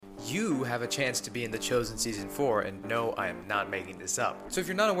you have a chance to be in The Chosen Season 4, and no, I am not making this up. So if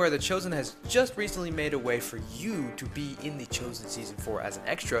you're not aware, The Chosen has just recently made a way for you to be in The Chosen Season 4 as an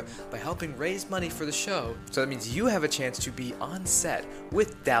extra by helping raise money for the show. So that means you have a chance to be on set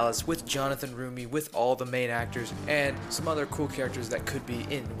with Dallas, with Jonathan Roumie, with all the main actors, and some other cool characters that could be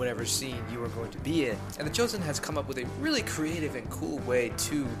in whatever scene you are going to be in. And The Chosen has come up with a really creative and cool way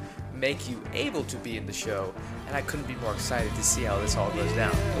to make you able to be in the show, and I couldn't be more excited to see how this all goes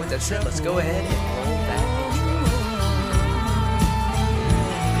down. And with that said, let's go ahead and roll that intro.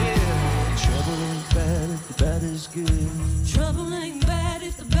 Trouble ain't bad if the bad is good. Trouble ain't bad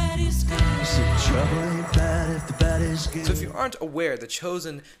if the bad is good. I said trouble ain't bad if the bad is good. So if you aren't aware, The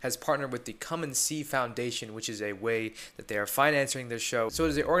Chosen has partnered with the Come and See Foundation, which is a way that they are financing their show. So it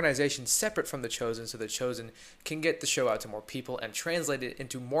is an organization separate from The Chosen, so The Chosen can get the show out to more people and translate it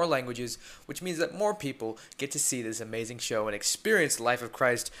into more languages, which means that more people get to see this amazing show and experience the life of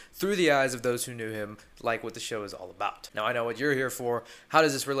Christ through the eyes of those who knew him, like what the show is all about. Now I know what you're here for. How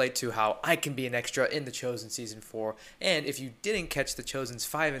does this relate to how I can be an extra in The Chosen Season 4? And if you didn't catch The Chosen's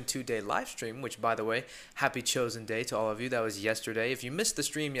 5 and 2 day live stream, which by the way, happy Chosen Day to all of you, that was yesterday. If you missed the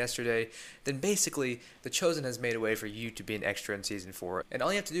stream yesterday, then basically The Chosen has made a way for you to be an extra in Season 4. And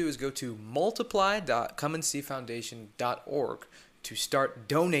all you have to do is go to multiply.comeandseefoundation.org to start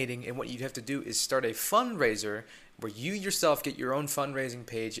donating, and what you have to do is start a fundraiser where you yourself get your own fundraising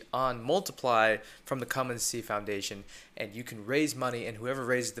page on Multiply from the Come and See Foundation, and you can raise money, and whoever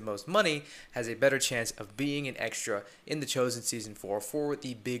raises the most money has a better chance of being an extra in The Chosen Season 4 for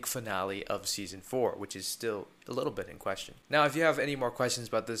the big finale of Season 4, which is still a little bit in question. Now, if you have any more questions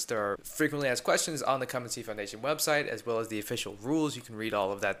about this, there are frequently asked questions on the Come and See Foundation website, as well as the official rules. You can read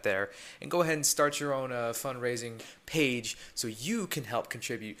all of that there, and go ahead and start your own fundraising page so you can help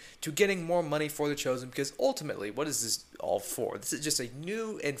contribute to getting more money for The Chosen, because ultimately, what is this all for? This is just a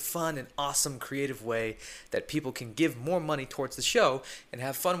new and fun and awesome creative way that people can give more money towards the show and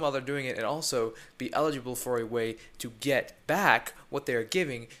have fun while they're doing it, and also be eligible for a way to get back what they're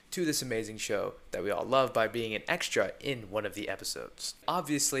giving to this amazing show that we all love by being an extra in one of the episodes.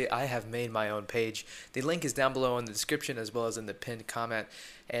 Obviously, I have made my own page. The link is down below in the description as well as in the pinned comment,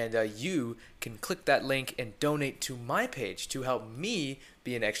 and you can click that link and donate to my page to help me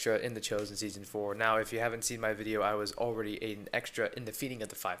be an extra in The Chosen Season 4. Now, if you haven't seen my video, I was already an extra in the Feeding of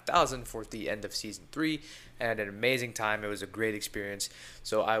the 5,000 for the end of Season 3, and I had an amazing time. It was a great experience,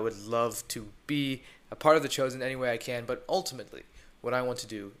 so I would love to be a part of The Chosen any way I can, but ultimately, what I want to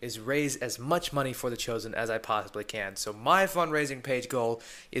do is raise as much money for The Chosen as I possibly can. So my fundraising page goal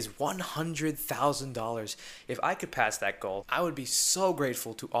is $100,000. If I could pass that goal, I would be so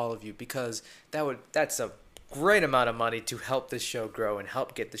grateful to all of you, because that's a great amount of money to help this show grow and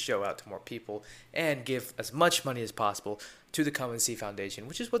help get the show out to more people and give as much money as possible to the Come and See Foundation,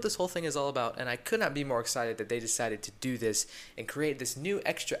 which is what this whole thing is all about. And I could not be more excited that they decided to do this and create this new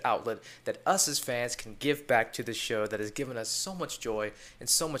extra outlet that us as fans can give back to the show that has given us so much joy and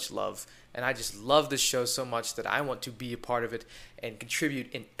so much love. And I just love this show so much that I want to be a part of it and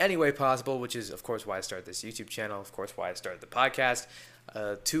contribute in any way possible, which is, of course, why I started this YouTube channel, of course, why I started the podcast,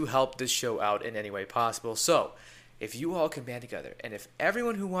 to help this show out in any way possible. So, if you all can band together, and if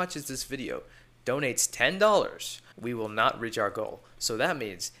everyone who watches this video donates $10, we will not reach our goal. So that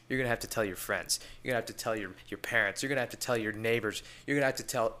means you're going to have to tell your friends. You're going to have to tell your parents. You're going to have to tell your neighbors. You're going to have to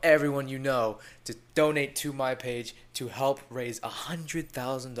tell everyone you know to donate to my page to help raise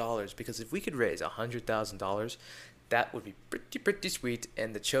 $100,000. Because if we could raise $100,000, that would be pretty sweet,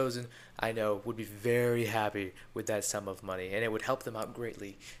 and The Chosen, I know, would be very happy with that sum of money, and it would help them out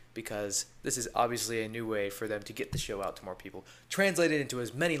greatly, because this is obviously a new way for them to get the show out to more people, translate it into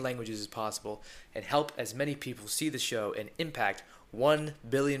as many languages as possible, and help as many people see the show and impact 1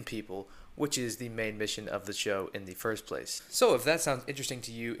 billion people, which is the main mission of the show in the first place. So if that sounds interesting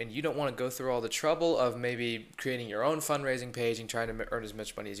to you and you don't want to go through all the trouble of maybe creating your own fundraising page and trying to earn as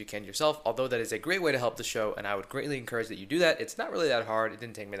much money as you can yourself, although that is a great way to help the show, and I would greatly encourage that you do that. It's not really that hard. It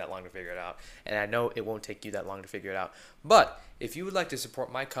didn't take me that long to figure it out, and I know it won't take you that long to figure it out. But if you would like to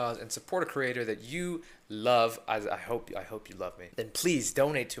support my cause and support a creator that you love, as I hope you love me, then please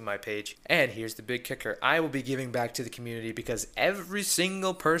donate to my page. And here's the big kicker. I will be giving back to the community, because every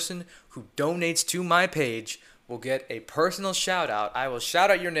single person who donates to my page will get a personal shout out. I will shout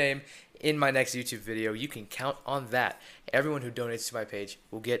out your name in my next YouTube video. You can count on that. Everyone who donates to my page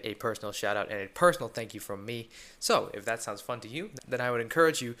will get a personal shout out and a personal thank you from me. So if that sounds fun to you, then I would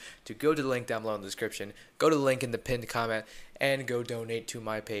encourage you to go to the link down below in the description, go to the link in the pinned comment, and go donate to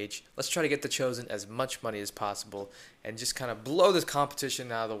my page. Let's try to get The Chosen as much money as possible and just kind of blow this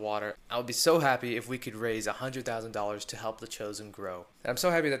competition out of the water. I would be so happy if we could raise $100,000 to help The Chosen grow. And I'm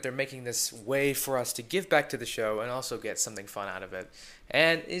so happy that they're making this way for us to give back to the show and also get something fun out of it.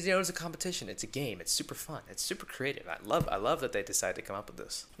 And it's a competition, it's a game, it's super fun, it's super creative. I love that they decided to come up with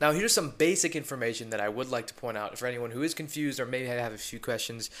this. Now here's some basic information that I would like to point out for anyone who is confused or maybe have a few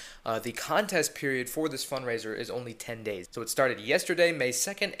questions. The contest period for this fundraiser is only 10 days. So it started yesterday, May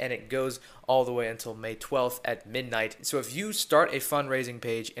 2nd, and it goes all the way until May 12th at midnight. So if you start a fundraising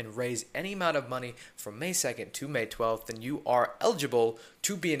page and raise any amount of money from May 2nd to May 12th, then you are eligible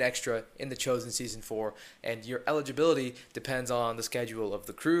to be an extra in The Chosen Season 4, and your eligibility depends on the schedule of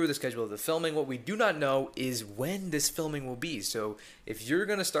the crew, the schedule of the filming. What we do not know is when this filming will be. So if you're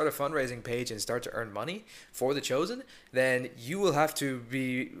going to start a fundraising page and start to earn money for The Chosen, then you will have to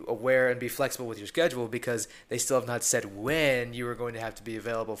be aware and be flexible with your schedule, because they still have not said when you are going to have to be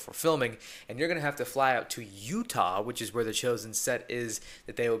available for filming, and you're going to have to fly out to Utah, which is where The Chosen set is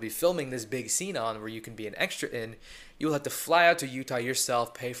that they will be filming this big scene on, where you can be an extra in. You'll have to fly out to Utah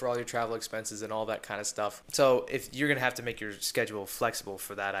yourself, pay for all your travel expenses and all that kind of stuff. So if you're going to have to make your schedule flexible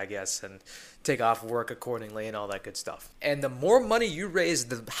for that, I guess, and take off work accordingly and all that good stuff. And the more money you raise,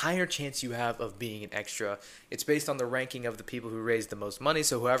 the higher chance you have of being an extra. It's based on the ranking of the people who raised the most money.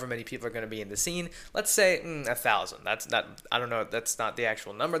 So however many people are going to be in the scene, let's say 1,000. That's not, I don't know, that's not the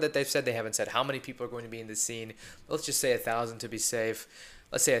actual number that they've said. They haven't said how many people are going to be in the scene. Let's just say 1,000 to be safe.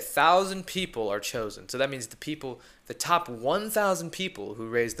 Let's say 1,000 people are chosen. So that means the top 1,000 people who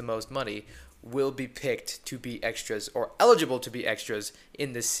raised the most money will be picked to be extras or eligible to be extras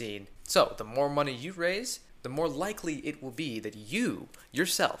in this scene. So the more money you raise, the more likely it will be that you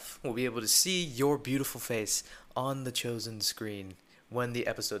yourself will be able to see your beautiful face on The Chosen screen when the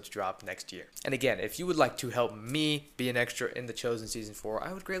episodes drop next year. And again, if you would like to help me be an extra in The Chosen Season 4,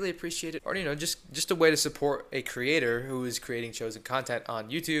 I would greatly appreciate it. Or, just a way to support a creator who is creating Chosen content on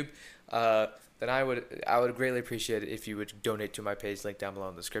YouTube, then I would greatly appreciate it if you would donate to my page, link down below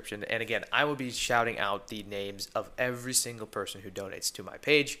in the description. And again, I will be shouting out the names of every single person who donates to my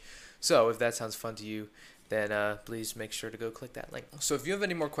page. So if that sounds fun to you, then please make sure to go click that link. So if you have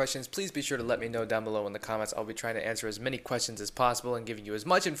any more questions, please be sure to let me know down below in the comments. I'll be trying to answer as many questions as possible and giving you as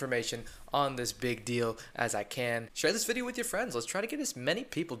much information on this big deal as I can. Share this video with your friends. Let's try to get as many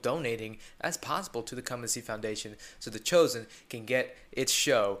people donating as possible to the Come and See Foundation so The Chosen can get its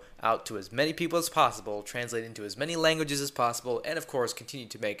show out to as many people as possible, translate into as many languages as possible, and of course continue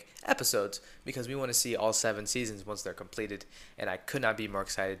to make episodes, because we want to see all 7 seasons once they're completed, and I could not be more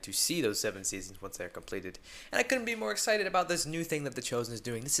excited to see those 7 seasons once they're completed. And I couldn't be more excited about this new thing that The Chosen is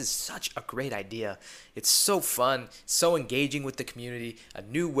doing. This is such a great idea. It's so fun, so engaging with the community, a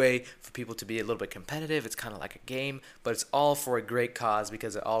new way for people to be a little bit competitive. It's kind of like a game, but it's all for a great cause,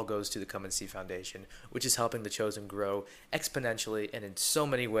 because it all goes to the Come and See Foundation, which is helping The Chosen grow exponentially and in so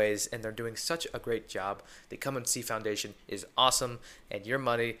many ways, and they're doing such a great job. The Come and See Foundation is awesome, and your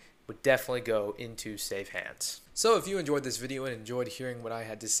money would definitely go into safe hands. So if you enjoyed this video and enjoyed hearing what I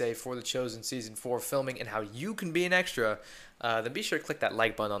had to say for The Chosen Season 4 filming and how you can be an extra, then be sure to click that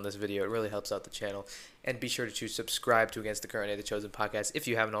like button on this video. It really helps out the channel. And be sure to subscribe to Against the Current Day, The Chosen podcast if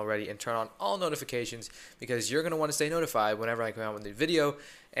you haven't already, and turn on all notifications, because you're going to want to stay notified whenever I come out with a new video.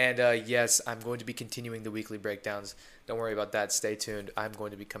 And yes, I'm going to be continuing the weekly breakdowns. Don't worry about that. Stay tuned. I'm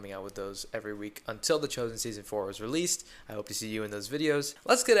going to be coming out with those every week until The Chosen Season 4 is released. I hope to see you in those videos.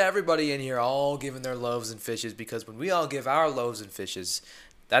 Let's get everybody in here all giving their loaves and fishes, because when we all give our loaves and fishes,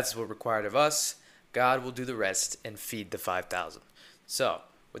 that's what's required of us. God will do the rest and feed the 5,000. So,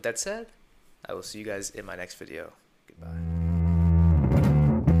 with that said, I will see you guys in my next video. Goodbye.